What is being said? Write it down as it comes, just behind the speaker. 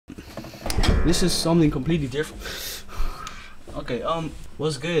This is something completely different. Okay,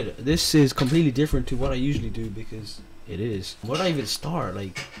 what's good? This is completely different to what I usually do because it is. Where do I even start?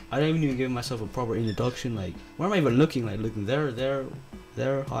 Like, I don't even give myself a proper introduction. Like, where am I even looking? Like, looking there,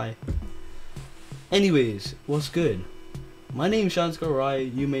 hi. Anyways, what's good? My name is Shanskar Rai.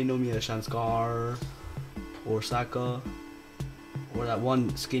 You may know me as Shanskar or Saka or that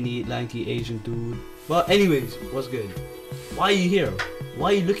one skinny, lanky Asian dude. But anyways, what's good? Why are you here?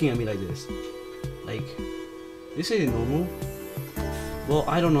 Why are you looking at me like this? Like, this isn't normal. Well,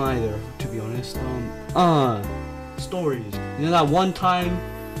 I don't know either, to be honest. Stories. You know that one time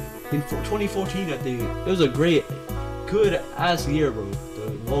in 2014, I think it was a good ass year, bro.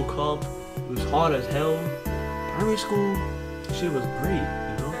 The World Cup, it was hot as hell. Primary school, shit was great,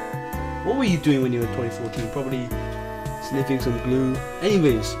 you know. What were you doing when you were in 2014? Probably sniffing some glue.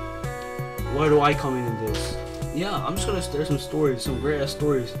 Anyways, where do I come in this? Yeah, I'm just gonna share some stories, some great ass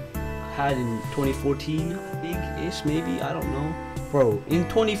stories I had in 2014, I think ish, maybe, I don't know. Bro, in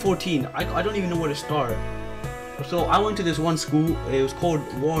 2014, I don't even know where to start. So I went to this one school. It was called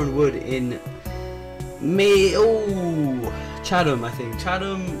Warren Wood in Chatham, I think.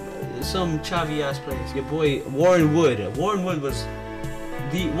 Chatham, some chavvy ass place. Your boy Warren Wood. Warren Wood was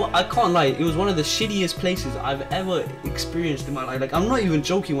I can't lie, it was one of the shittiest places I've ever experienced in my life. Like, I'm not even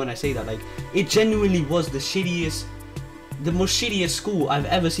joking when I say that. Like, it genuinely was the most shittiest school I've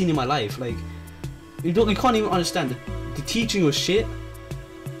ever seen in my life. Like, you can't even understand. The teaching was shit.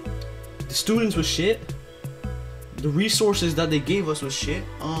 The students were shit. The resources that they gave us was shit.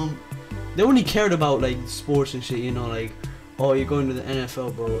 They only cared about like sports and shit, you know, like, oh, you're going to the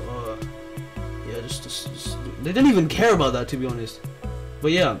NFL, bro. Yeah, just they didn't even care about that, to be honest.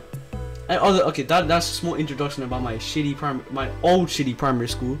 But yeah, okay, that's a small introduction about my old shitty primary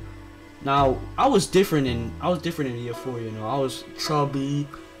school. Now I was different in year 4, you know. I was chubby,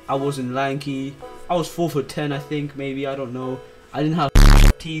 I wasn't lanky, I was 4'10", I think, maybe, I don't know. I didn't have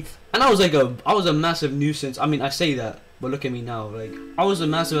teeth, and I was a massive nuisance. I mean, I say that, but look at me now. Like, I was a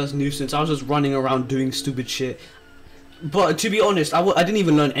massive ass nuisance. I was just running around doing stupid shit. But to be honest, I didn't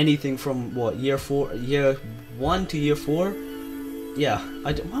even learn anything from what, year 1 to year 4. Yeah,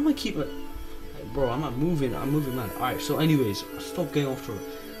 why am I keeping? Bro, I'm not moving. I'm moving, man. All right. So, anyways, stop getting off track.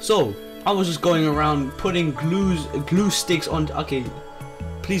 So I was just going around putting glue sticks on. Okay,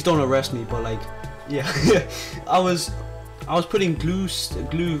 please don't arrest me. But like, yeah, I was putting glue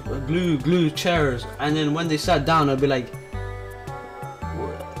chairs, and then when they sat down, I'd be like,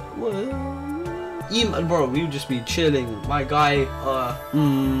 what? Bro, we would just be chilling. My guy, I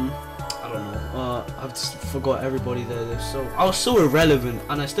don't know. I've just forgot everybody there. So I was so irrelevant,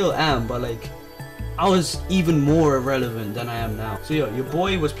 and I still am. But like, I was even more irrelevant than I am now. So yeah, your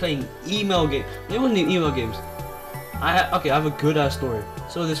boy was playing email games. It wasn't even email games. I have a good ass story.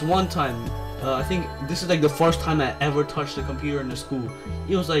 So this one time, I think this is like the first time I ever touched a computer in the school.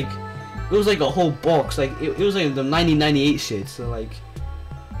 It was like a whole box. Like it was like the 1998 shit. So like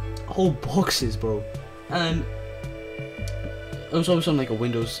whole boxes, bro. And it was always on like a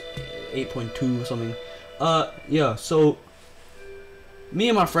Windows 8.2 or something. Yeah. So me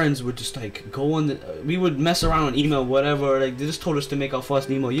and my friends would just like go on. We would mess around on email, whatever. Like they just told us to make our first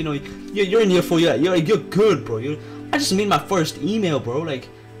email. You know, you're in year 4. Yeah, you're good, bro. I just made my first email, bro. Like,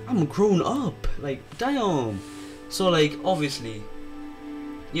 I'm grown up, like, damn. So like, obviously,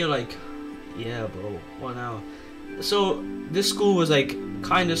 you're like, yeah, bro, what now? So this school was like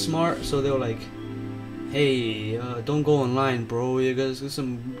kind of smart, so they were like, hey, don't go online, bro. You guys,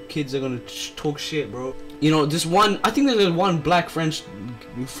 some kids are gonna talk shit, bro. You know, this one, I think there's one black French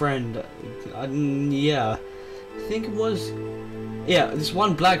friend. Yeah, I think it was. Yeah, this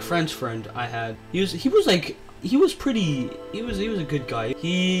one black French friend I had. He was a good guy.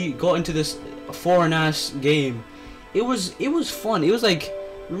 He got into this foreign ass game. It was fun. It was like,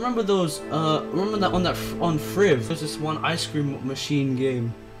 remember those remember that on Friv, there's this one ice cream machine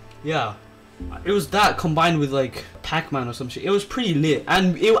game. Yeah, it was that combined with like Pac-Man or some shit. It was pretty lit,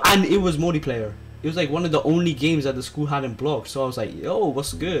 and it was multiplayer. It was like one of the only games that the school hadn't blocked. So I was like, yo,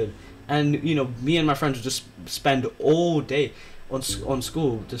 what's good? And you know, me and my friends would just spend all day on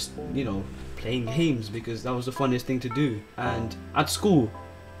school, just, you know, playing games, because that was the funniest thing to do. And at school,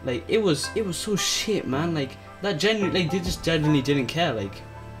 like, it was so shit, man. Like, that genuinely, like, they just genuinely didn't care. Like,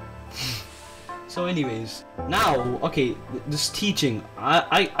 so anyways, now, okay, this teaching,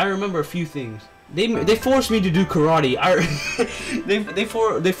 I remember a few things. They forced me to do karate. They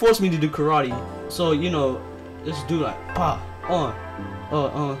forced me to do karate. So, you know, just do like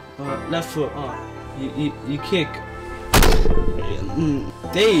left foot, you kick.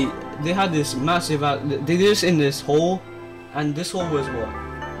 They had this massive, they did this in this hole, and this hole was what?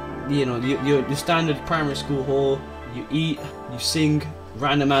 you know, your standard primary school hall. You eat, you sing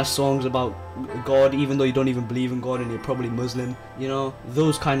random ass songs about God, even though you don't even believe in God and you're probably Muslim. You know,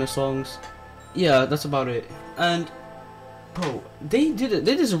 those kind of songs. Yeah, that's about it. And bro, they did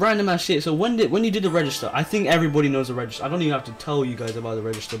this random ass shit. So when you did the register, I think everybody knows the register. I don't even have to tell you guys about the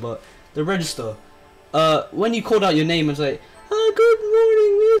register, but the register. When you called out your name, it's like, oh, good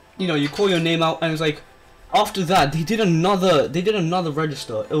morning. You know, you call your name out, and it's like, after that, they did another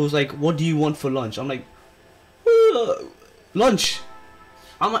register. It was like, what do you want for lunch? I'm like, lunch.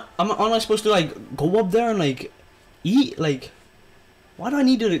 Am I supposed to like go up there and like eat? Like, why do I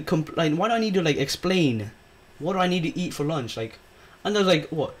need to why do I need to like explain? What do I need to eat for lunch? Like, and there's like,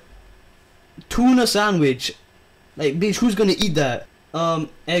 what? Tuna sandwich. Like, bitch, who's gonna eat that?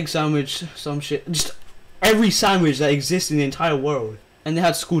 Egg sandwich, some shit. Just every sandwich that exists in the entire world. And they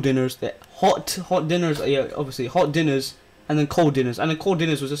had school dinners. They hot dinners. Yeah, obviously hot dinners, and then cold dinners. And the cold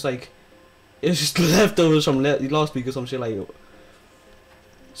dinners was just like, it was just leftovers from last week or some shit like.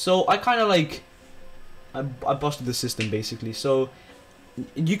 So I kind of like, I busted the system basically. So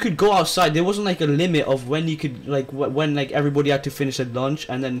you could go outside. There wasn't like a limit of when you could like when like everybody had to finish at lunch,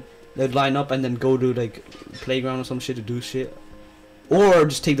 and then they'd line up and then go to like playground or some shit to do shit, or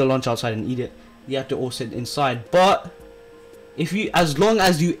just take the lunch outside and eat it. You have to all sit inside. But if you, as long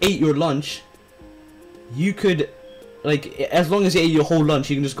as you ate your lunch, you could, like, as long as you ate your whole lunch,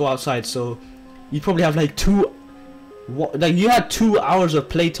 you can just go outside. So you probably have like you had 2 hours of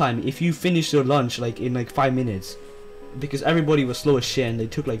playtime if you finished your lunch like in like 5 minutes, because everybody was slow as shit and they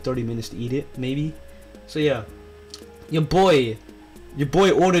took like 30 minutes to eat it maybe. So yeah, your boy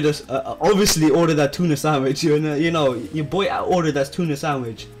ordered us obviously ordered that tuna sandwich. You know your boy ordered that tuna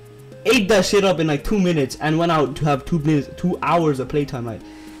sandwich, ate that shit up in like 2 minutes, and went out to have 2 hours of playtime. Like,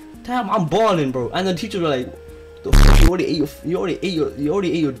 damn, I'm balling, bro. And the teachers were like, the fuck, you already ate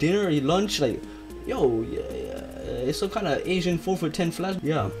your dinner or your lunch? Like, yo, yeah, it's some kind of Asian 4 for 10 flash.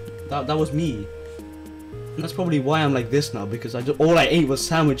 Yeah, that was me. And that's probably why I'm like this now, because all I ate was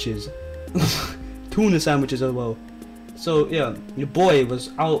sandwiches. Tuna sandwiches as well. So yeah, your boy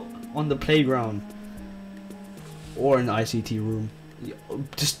was out on the playground or in the ICT room,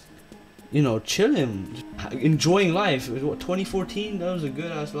 just, you know, chilling, enjoying life. It was what, 2014? That was a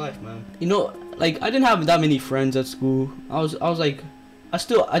good ass life, man. You know, like, I didn't have that many friends at school. I was like, I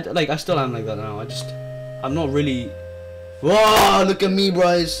still am like that now. I'm not really. Whoa, look at me,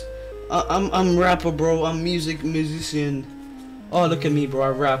 bros. I'm rapper, bro. I'm musician. Oh, look at me, bro. I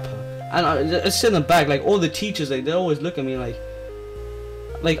rap. And I sit in the back, like, all the teachers, like, they always look at me like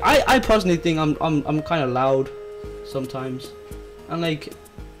I personally think I'm kind of loud sometimes, and like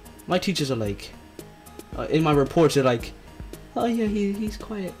my teachers are like, in my reports they're like, oh yeah, he's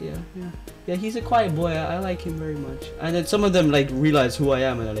quiet, yeah, he's a quiet boy, I like him very much. And then some of them like realize who I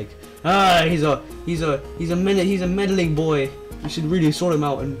am, and they're like, he's a meddling boy, you should really sort him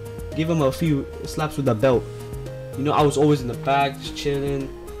out and give him a few slaps with the belt. You know, I was always in the back just chilling.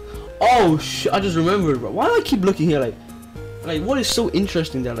 Oh shit, I just remembered, bro. Why do I keep looking here like what is so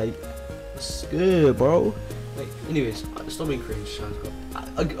interesting that, like, what's good, bro? Like, anyways, stop being cringe.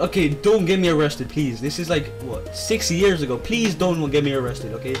 Okay, don't get me arrested, please. This is like, what, 6 years ago. Please don't get me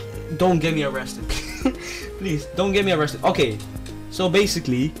arrested, okay? Don't get me arrested. Please, don't get me arrested. Okay, so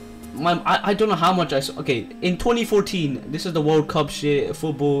basically, I don't know how much I saw. Okay, in 2014, this is the World Cup shit,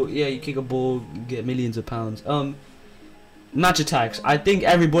 football. Yeah, you kick a ball, get millions of pounds. Match attacks. I think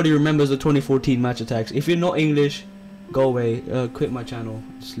everybody remembers the 2014 match attacks. If you're not English, go away. Quit my channel.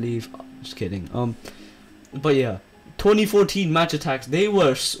 Just leave. Just kidding. But yeah, 2014 match attacks. They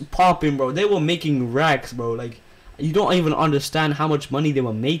were popping, bro. They were making racks, bro. Like, you don't even understand how much money they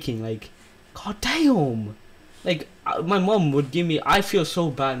were making. Like, god damn. Like, my mom would give me. I feel so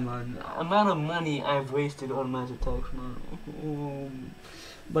bad, man. The amount of money I've wasted on match attacks, man.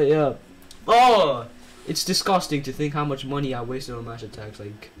 But yeah. Oh. It's disgusting to think how much money I wasted on match attacks.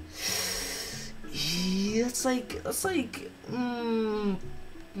 Like, yeah, it's like,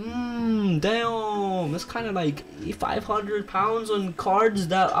 damn. That's kind of like 500 pounds on cards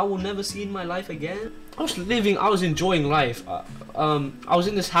that I will never see in my life again. I was enjoying life. I was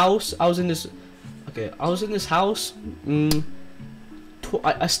in this house. I was in this house.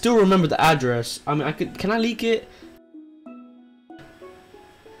 I still remember the address. I mean, can I leak it?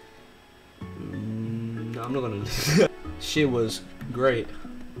 I'm not gonna. Shit was great.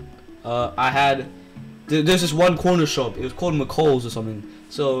 There's this one corner shop. It was called McCall's or something.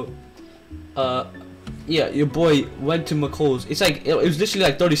 So, yeah, your boy went to McCall's. It's like, it was literally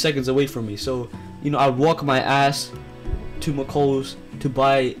like 30 seconds away from me. So, you know, I'd walk my ass to McCall's to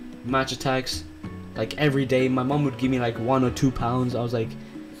buy match attacks, like, every day. My mom would give me like £1 or £2. I was like,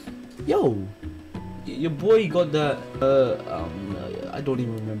 Yo, your boy got that. I don't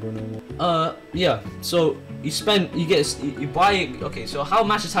even remember no more. Yeah. So you buy. Okay, so how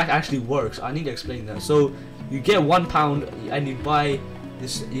Match Attax actually works? I need to explain that. So you get £1 and you buy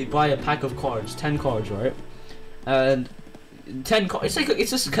this. You buy a pack of cards, 10 cards, right? And 10 cards.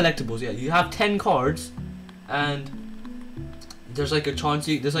 It's just collectibles. Yeah, you have 10 cards, and there's like a chance.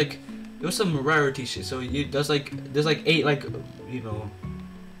 There's some rarity shit. So there's like 8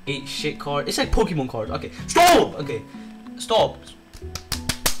 8 shit cards. It's like Pokemon cards. Okay, stop. Okay, stop.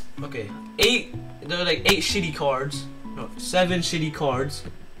 Okay, 8. There are like 8 shitty cards. No, 7 shitty cards,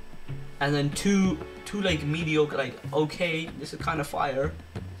 and then two like mediocre, like okay, this is kind of fire.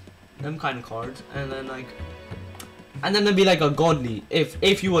 Them kind of cards, and then there'd be like a godly.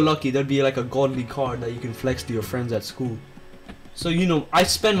 If you were lucky, there'd be like a godly card that you can flex to your friends at school. So I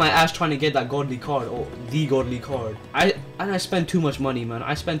spend my ass trying to get that godly card, or the godly card. I spend too much money, man.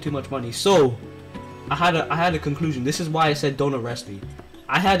 I spend too much money. So I had a conclusion. This is why I said don't arrest me.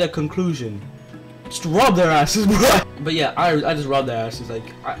 I had a conclusion. Just rob their asses, bro. But yeah, I just robbed their asses.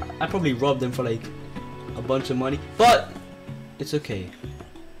 Like I probably robbed them for like a bunch of money, but it's okay.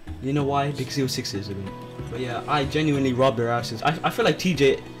 You know why? Because it was 6 years ago. But yeah, I genuinely robbed their asses. I feel like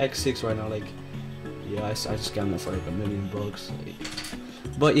TJX6 right now. Like, yeah, I just scammed them for like $1 million.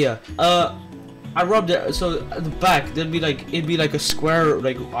 But yeah, I robbed it. So at the back it'd be like a square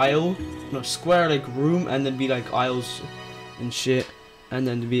like aisle, no, square like room, and then be like aisles and shit, and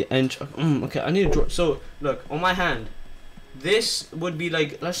then to be okay, I need to draw. So look on my hand. This would be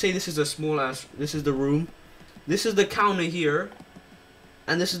like, let's say this is a small ass. This is the room. This is the counter here,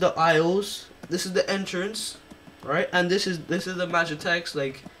 and this is the aisles. This is the entrance, right? And this is the Match Attax,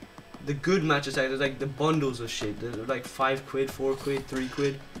 like the good Match Attax. There's like the bundles of shit. They're like 5 quid, 4 quid, 3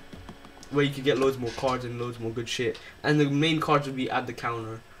 quid, where you could get loads more cards and loads more good shit. And the main cards would be at the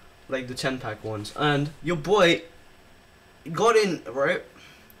counter, like the 10-pack ones. And your boy got in, right?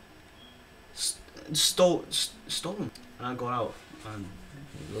 Stole them. And I got out, and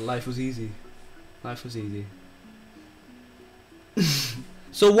life was easy. Life was easy.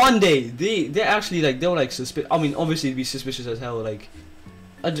 So one day, they actually like, they were like suspicious. I mean, obviously it'd be suspicious as hell. Like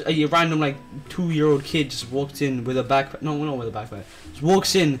a random like 2-year-old kid just walked in with a backpack. No, not with a backpack. Just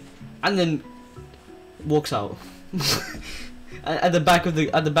walks in, and then walks out at the back of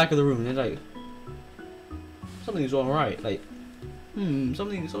the room. And they're like, something's all right. Like,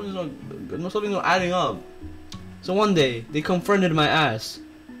 something's not adding up. So one day they confronted my ass,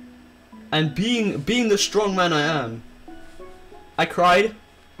 and being the strong man I am, I cried,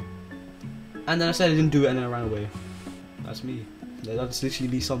 and then I said I didn't do it, and then I ran away. That's me. That's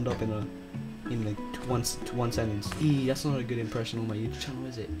literally summed up in like one sentence. That's not a good impression on my YouTube channel,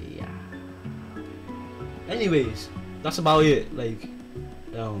 is it? Yeah. Anyways, that's about it. Like,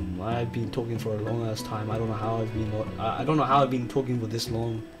 I've been talking for a long ass time. I don't know how I've been talking for this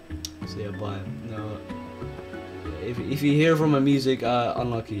long. So yeah, but no. If you hear from my music,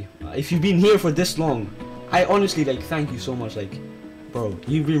 unlucky. If you've been here for this long, I honestly like thank you so much. Like, bro,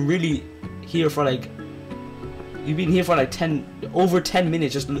 you've been really here for like, you've been here for like over 10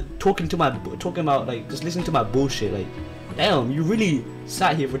 minutes just talking about like just listening to my bullshit. Like, damn, you really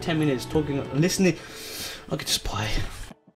sat here for 10 minutes listening. Okay, just bye.